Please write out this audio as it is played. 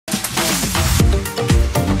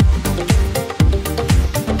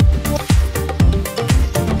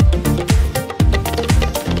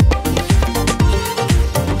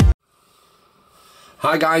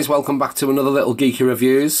Hi guys, welcome back to another little geeky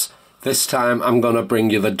reviews. This time I'm going to bring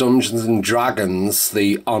you the Dungeons and Dragons,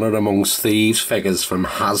 the Honor Amongst Thieves figures from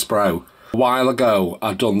Hasbro. A while ago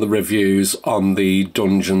I done the reviews on the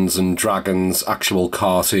Dungeons and Dragons actual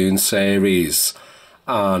cartoon series,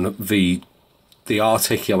 and the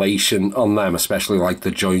articulation on them, especially like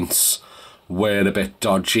the joints, were a bit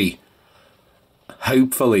dodgy.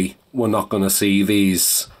 Hopefully we're not going to see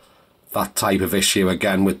that type of issue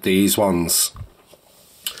again with these ones.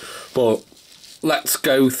 But let's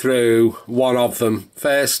go through one of them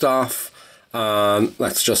first off, and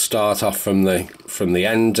let's just start off from the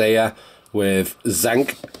end here with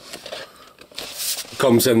Xenk.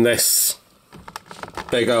 Comes in this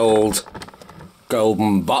big old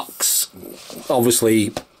golden box.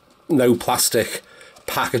 Obviously no plastic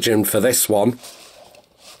packaging for this one.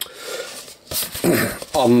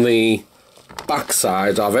 On the back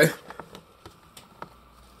side of it,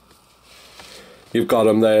 you've got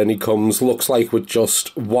him there, and he comes, looks like, with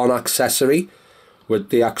just one accessory, with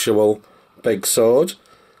the actual big sword.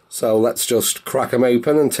 So let's just crack him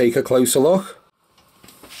open and take a closer look.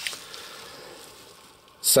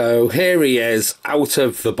 So here he is out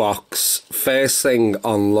of the box. First thing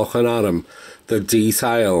on looking at him, the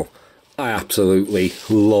detail, I absolutely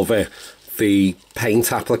love it. The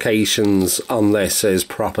paint applications on this is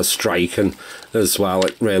proper striking as well.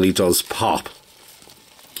 It really does pop.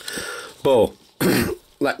 But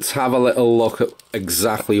let's have a little look at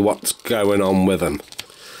exactly what's going on with him.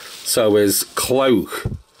 So his cloak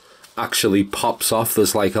actually pops off.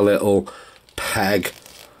 There's like a little peg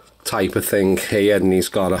type of thing here, and he's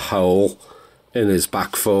got a hole in his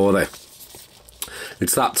back for it.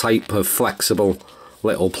 It's that type of flexible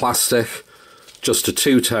little plastic, just a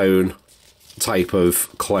two-tone type of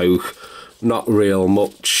cloak, not real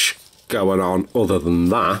much going on other than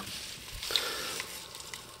that.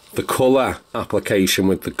 The colour application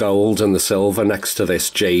with the gold and the silver next to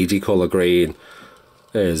this jadey colour green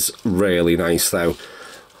is really nice though.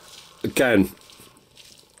 Again,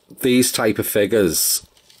 these type of figures,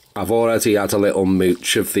 I've already had a little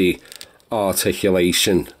mooch of the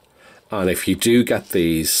articulation, and if you do get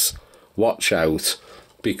these, watch out,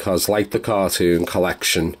 because like the cartoon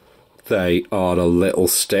collection, they are a little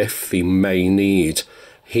stiff. They may need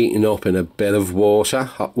heating up in a bit of water,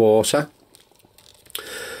 hot water.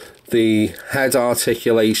 The head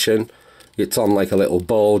articulation, it's on like a little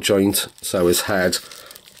ball joint, so his head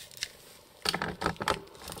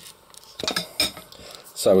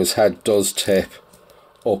does tip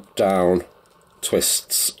up, down,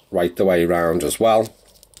 twists right the way round as well.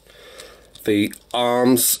 The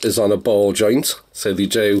arms is on a ball joint, so they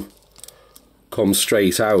do come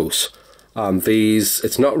straight out, and these,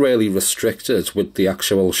 it's not really restricted with the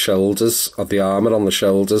actual shoulders of the armour on the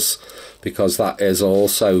shoulders, because that is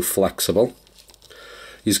also flexible.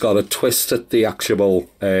 He's got a twist at the actual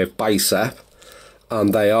bicep,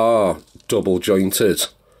 and they are double jointed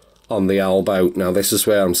on the elbow. Now this is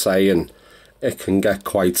where I'm saying it can get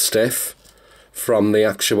quite stiff. From the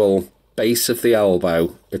actual base of the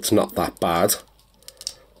elbow, it's not that bad,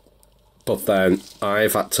 but then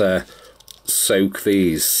I've had to soak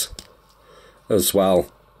these as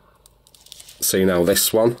well. See now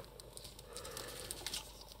this one,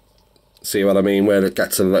 see what I mean, where it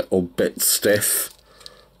gets a little bit stiff.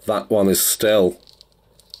 That one is still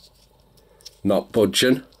not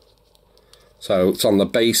budging, so it's on the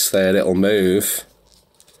base there, it'll move.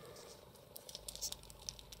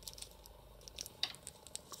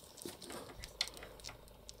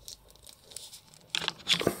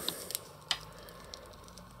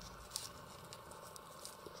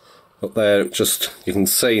 But there, just, you can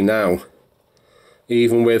see now,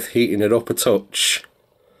 even with heating it up a touch,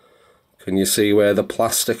 can you see where the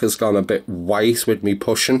plastic has gone a bit white with me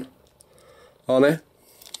pushing on it?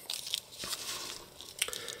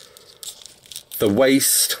 The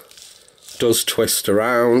waist does twist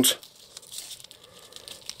around,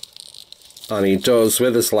 and he does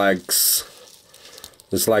with his legs.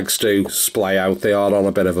 His legs do splay out, they are on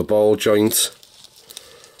a bit of a ball joint.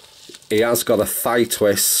 He has got a thigh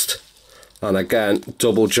twist, and again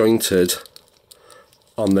double jointed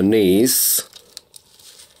on the knees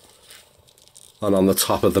and on the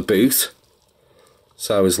top of the boot,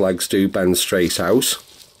 so his legs do bend straight out,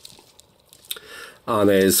 and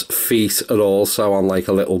his feet are also on like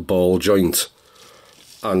a little ball joint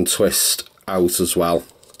and twist out as well.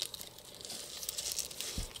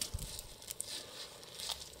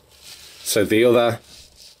 So the other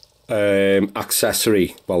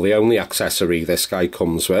accessory, well, the only accessory this guy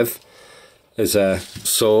comes with is a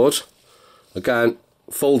sword. Again,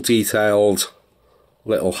 full detailed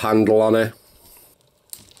little handle on it.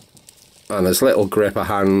 and his little gripper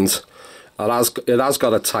hand. It has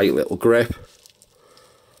got a tight little grip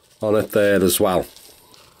on it there as well.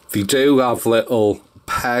 They do have little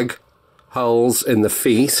peg holes in the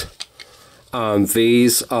feet, and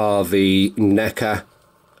these are the Necker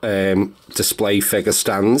display figure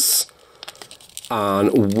stands,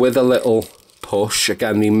 and with a little push,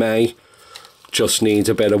 again, they may just need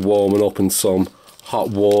a bit of warming up and some hot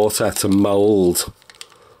water to mould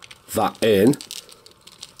that in,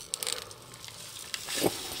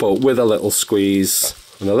 but with a little squeeze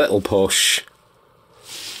and a little push,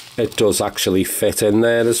 it does actually fit in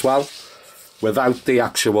there as well. Without the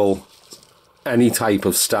actual any type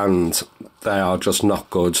of stand, they are just not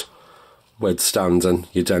good with standing.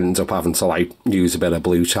 You'd end up having to like use a bit of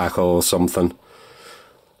blue tack or something.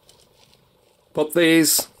 But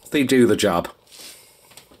these, they do the job.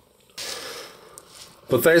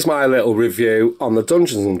 But there's my little review on the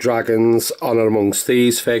Dungeons and Dragons Honor Amongst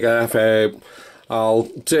Thieves figure. I'll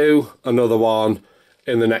do another one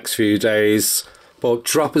in the next few days. But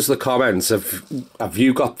drop us the comments. Have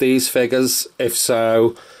you got these figures? If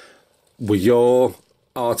so, were your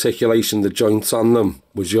articulation, the joints on them,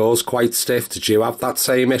 was yours quite stiff? Did you have that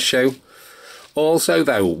same issue? Also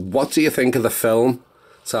though, what do you think of the film?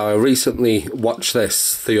 So I recently watched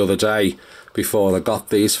this the other day before I got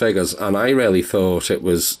these figures, and I really thought it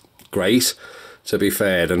was great, to be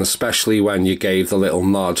fair, and especially when you gave the little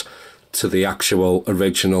nod to the actual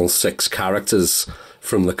original 6 characters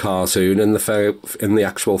from the cartoon in the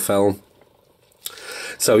actual film.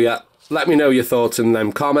 So yeah, let me know your thoughts in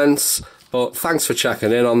them comments, but thanks for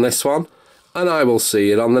checking in on this one, and I will see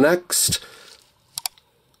you on the next.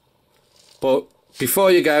 But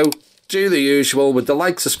before you go, do the usual with the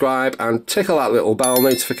like, subscribe and tickle that little bell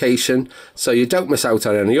notification so you don't miss out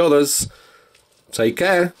on any others. Take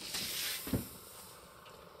care.